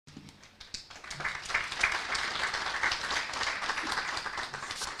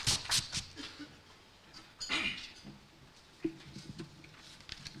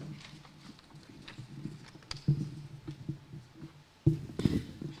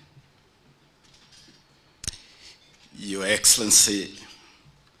Your Excellency,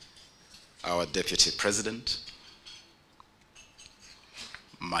 our Deputy President,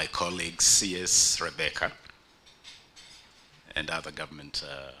 my colleague CS Rebecca, and other government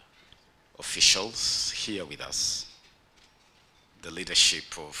officials here with us, the leadership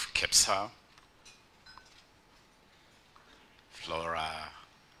of KEPSA, Flora,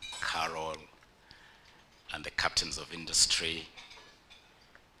 Carol, and the captains of industry,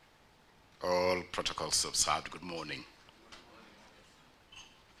 all protocols observed, good morning.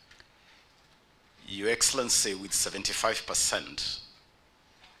 Your Excellency, with 75%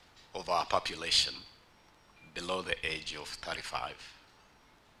 of our population below the age of 35,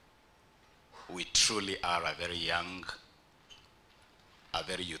 we truly are a very young, a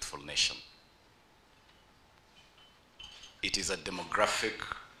very youthful nation. It is a demographic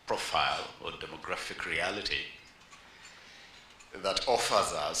profile or demographic reality that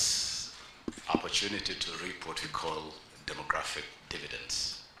offers us opportunity to reap what we call demographic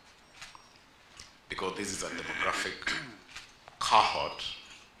dividends. Because this is a demographic cohort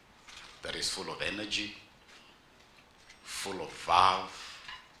that is full of energy, full of verve,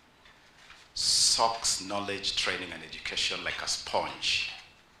 soaks knowledge, training, and education like a sponge,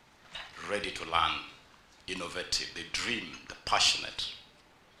 ready to learn, innovative, the dream, the passionate.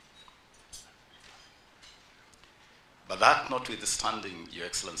 But that notwithstanding, Your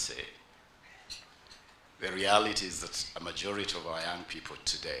Excellency, the reality is that a majority of our young people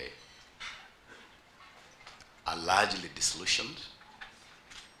today are largely disillusioned,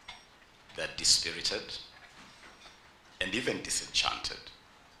 they're dispirited, and even disenchanted.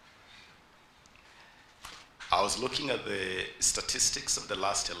 I was looking at the statistics of the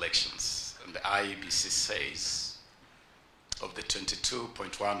last elections, and the IEBC says of the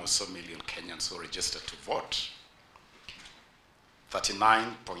 22.1 or so million Kenyans who registered to vote,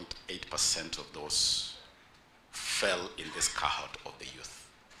 39.8% of those fell in this cohort of the youth.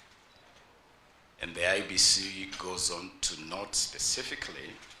 And the IBC goes on to note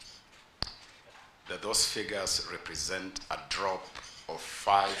specifically that those figures represent a drop of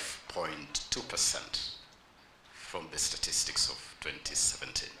 5.2% from the statistics of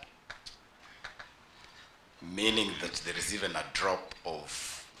 2017. Meaning that there is even a drop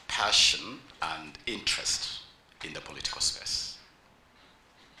of passion and interest in the political space.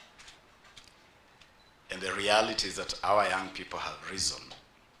 And the reality is that our young people have risen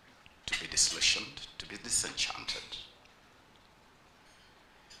to be disillusioned, to be disenchanted.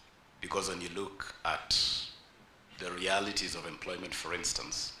 Because when you look at the realities of employment, for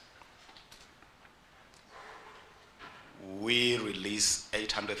instance, we release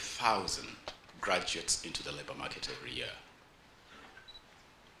 800,000 graduates into the labor market every year.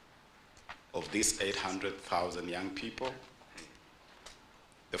 Of these 800,000 young people,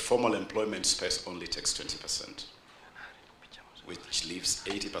 the formal employment space only takes 20%. Which leaves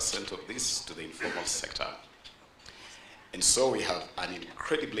 80% of this to the informal sector. And so we have an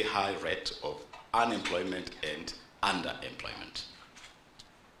incredibly high rate of unemployment and underemployment.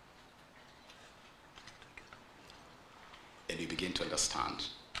 And we begin to understand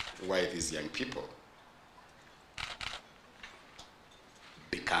why these young people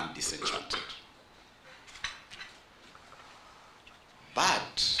become disenchanted.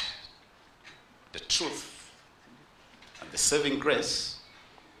 But the truth and the saving grace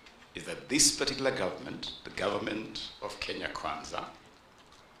is that this particular government, the government of Kenya Kwanza,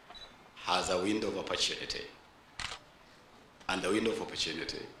 has a window of opportunity. And the window of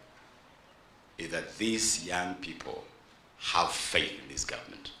opportunity is that these young people have faith in this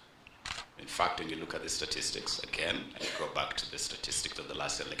government. In fact, when you look at the statistics again, and you go back to the statistics of the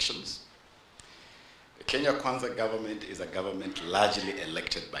last elections, the Kenya Kwanza government is a government largely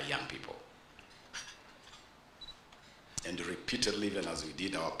elected by young people. And repeatedly, even as we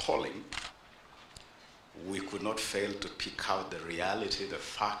did our polling, we could not fail to pick out the reality, the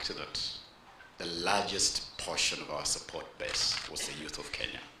fact that the largest portion of our support base was the youth of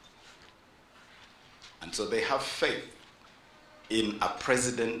Kenya. And so they have faith in a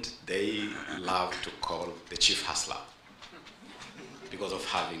president they love to call the chief hustler because of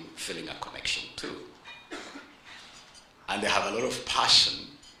feeling a connection too. And they have a lot of passion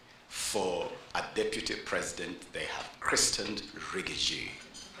for a deputy president they have christened Rigiji.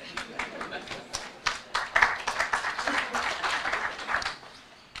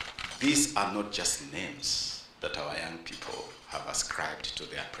 These are not just names that our young people have ascribed to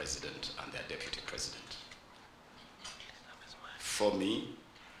their president and their deputy president. For me,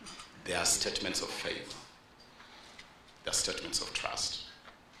 they are statements of faith, they are statements of trust,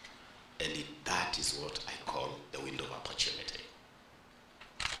 and that is what I call the window of opportunity.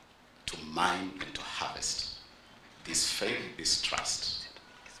 To mine and to harvest this faith, this trust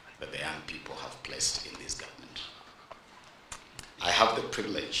that the young people have placed in this government. I have the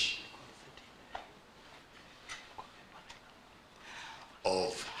privilege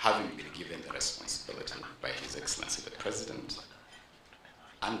of having been given the responsibility by His Excellency the President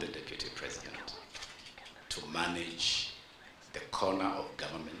and the Deputy President to manage the corner of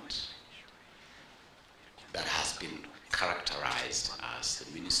government that has been characterized as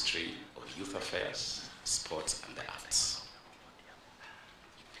the Ministry of Youth Affairs, Sports and the Arts.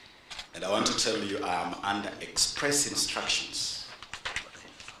 And I want to tell you I am under express instructions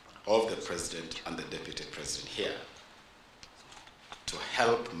of the President and the Deputy President here to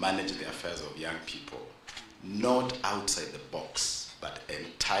help manage the affairs of young people, not outside the box, but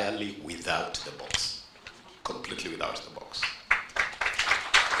entirely without the box, completely without the box.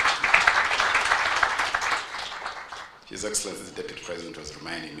 His Excellency the Deputy President was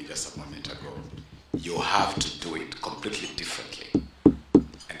reminding me just a moment ago, you have to do it completely differently.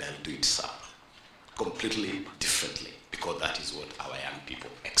 And I'll do it, sir, completely differently, because that is what our young people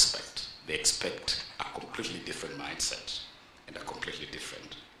expect. They expect a completely different mindset and a completely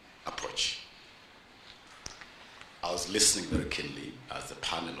different approach. I was listening very keenly as the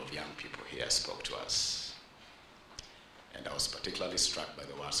panel of young people here spoke to us. And I was particularly struck by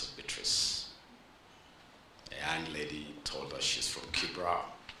the words of Beatrice. A young lady told us she's from Kibra.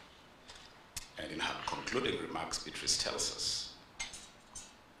 And in her concluding remarks, Beatrice tells us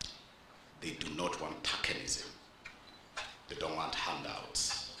they do not want tokenism. They don't want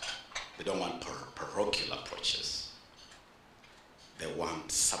handouts. They don't want parochial approaches. They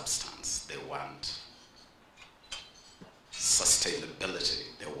want substance. They want sustainability.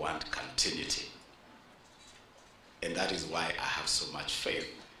 They want continuity. And that is why I have so much faith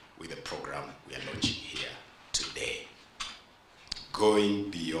with the program we are launching here today. Going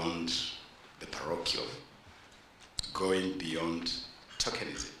beyond the parochial, going beyond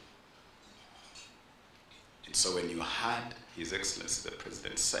tokenism. And so when you heard His Excellency the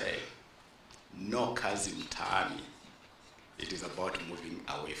President say, no kazi mtaani, it is about moving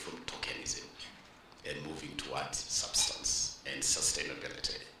away from tokenism and moving towards substance and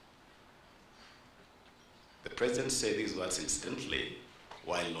sustainability. The President said these words incidentally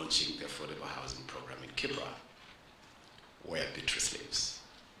while launching the affordable housing program in Kibra, where Beatrice lives.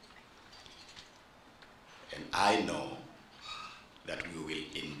 And I know that we will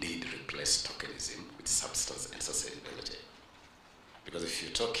indeed replace tokenism with substance and sustainability. Because if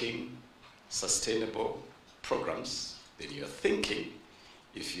you're talking sustainable programs, then you're thinking,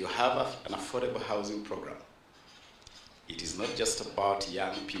 if you have an affordable housing program, it is not just about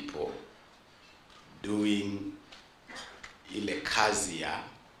young people doing ile kazi ya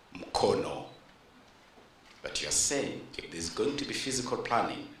mkono, but you're saying if there's going to be physical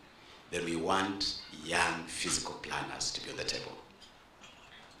planning, then we want young physical planners to be on the table.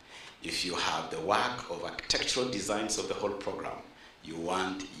 If you have the work of architectural designs of the whole program, you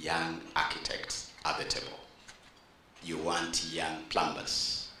want young architects at the table. You want young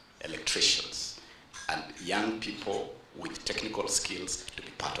plumbers, electricians, and young people with technical skills to be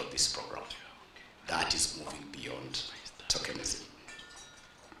part of this program. That is moving beyond tokenism.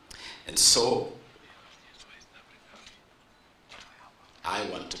 And so, I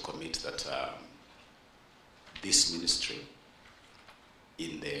want to commit that this ministry,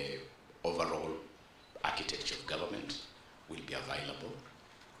 in the overall architecture of government, will be available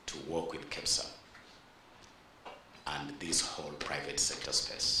to work with KEPSA and this whole private sector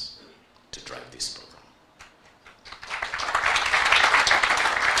space to drive this program.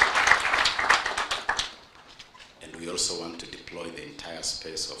 And we also want to deploy the entire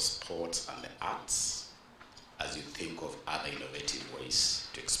space of sports and the arts as you think of other innovative ways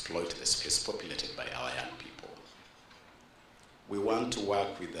to exploit the space populated by our young people. We want to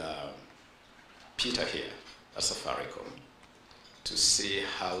work with Peter here at Safaricom to see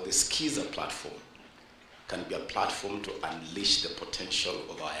how the Skiza platform can be a platform to unleash the potential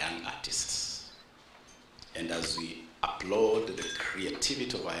of our young artists. And as we upload the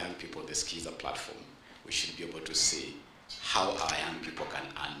creativity of our young people on the Skiza platform, we should be able to see how our young people can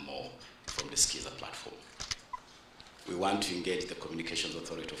earn more from the Skiza platform. We want to engage the Communications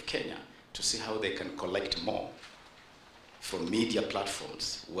Authority of Kenya to see how they can collect more from media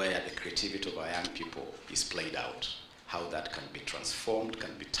platforms where the creativity of our young people is played out, how that can be transformed,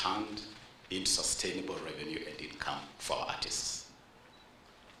 can be turned into sustainable revenue and income for our artists.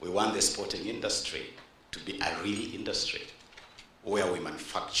 We want the sporting industry to be a real industry where we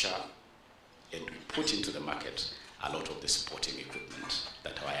manufacture and we put into the market a lot of the sporting equipment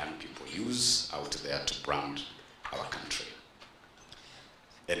that our young people use out there to brand our country.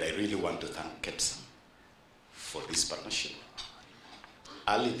 And I really want to thank KEPSA for this partnership.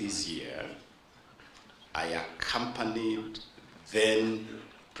 Early this year, I accompanied then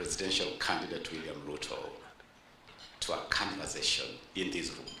presidential candidate William Ruto to a conversation in this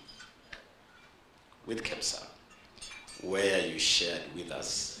room with KEPSA, where you shared with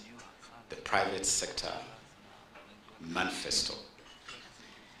us the private sector manifesto.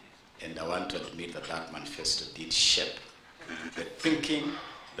 And I want to admit that that manifesto did shape the thinking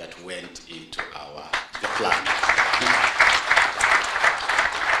that went into the plan.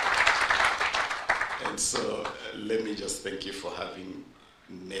 And so let me just thank you for having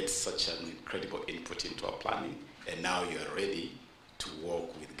made such an incredible input into our planning, and now you are ready to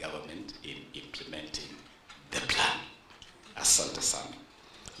work with government in implementing the plan. Asante sana.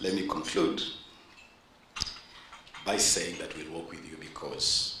 Let me conclude by saying that we'll work with you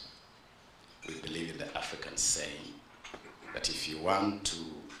because we believe in the African saying that if you want to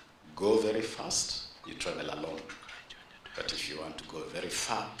go very fast, you travel alone. But if you want to go very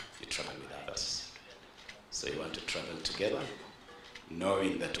far, you travel with others. So you want to travel together,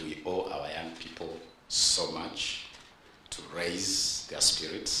 knowing that we owe our young people so much to raise their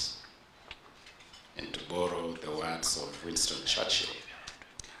spirits, and to borrow the words of Winston Churchill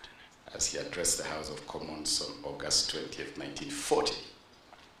as he addressed the House of Commons on August 20th, 1940.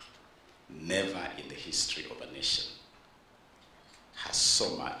 Never in the history of a nation has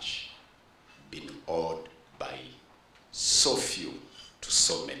so much been owed by so few to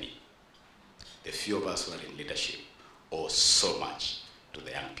so many. The few of us who are in leadership owe so much to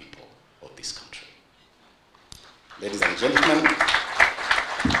the young people of this country. Ladies and gentlemen,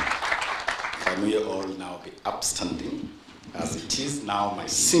 can we all now be upstanding, as it is now my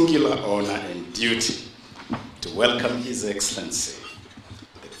singular honor and duty to welcome His Excellency,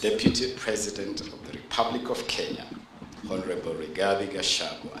 the Deputy President of the Republic of Kenya, Honorable Rigathi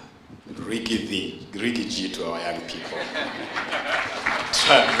Gachagua, Rigi G to our young people,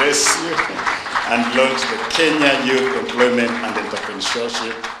 to address you and launch the Kenya Youth Employment and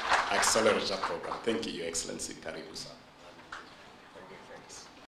Entrepreneurship Accelerator Program. Thank you, Your Excellency. Karibu sana.